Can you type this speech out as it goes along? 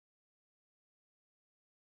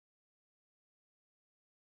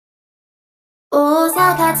大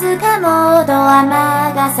阪塚本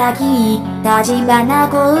尼崎橘甲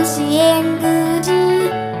子園宮司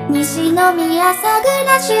西宮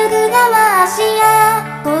桜宿川芦屋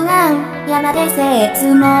湖岸山手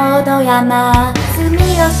節本山住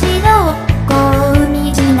吉の小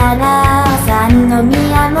海地なら三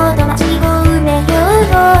宮元町五梅兵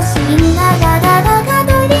庫新長田中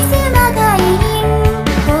取須磨海浜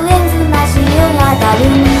高円妻塩屋垂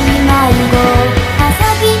水迷子朝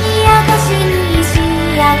霧明石に石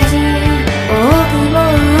明石大久保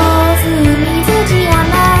魚住土山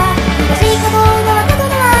東加藤川加藤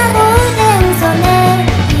川ゴールデン曽根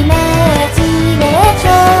姫路霊町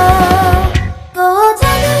五着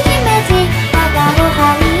姫路高尾灰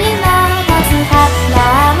馬勝原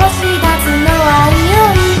星立の愛よ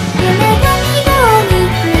り夢神号に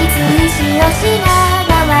三石吉永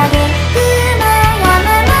川で熊山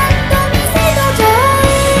マット店と上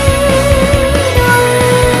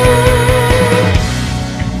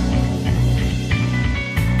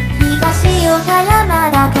東岡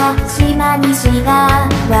山高島西が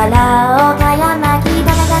笑岡山北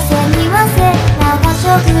長瀬庭瀬長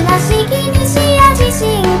食らしき西や地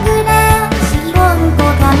震倉四本湖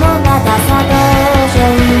鴨方佐道場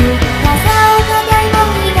笠岡大門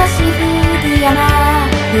東福山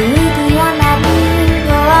福山文庫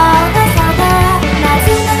赤坂松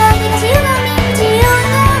永東湯の道与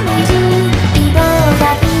の道井戸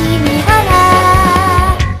崎三原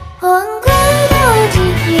本郷道寺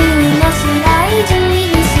湯の市街地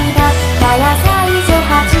西田茅西所八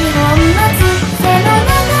本松瀬の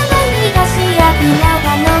中の東焼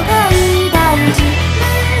長野海大寺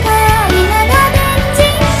向かい長天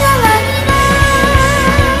神川にの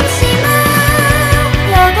島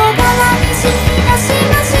横川西の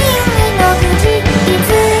島新海の口いつ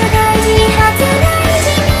大寺初大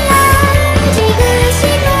寺宮内串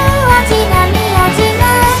の町並味島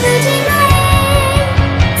藤前空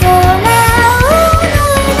をの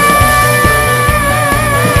裏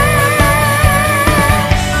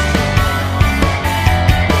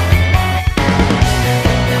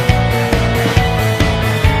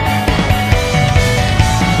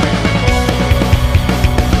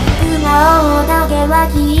熊尾岳は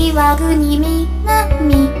岩国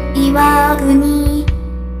南岩国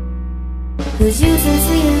富士す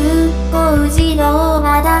すゆ小次郎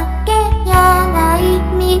畑柳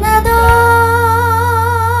港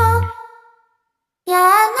柳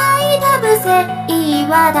田伏せ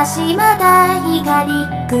岩田島田光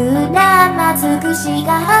倉松串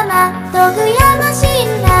ヶ浜徳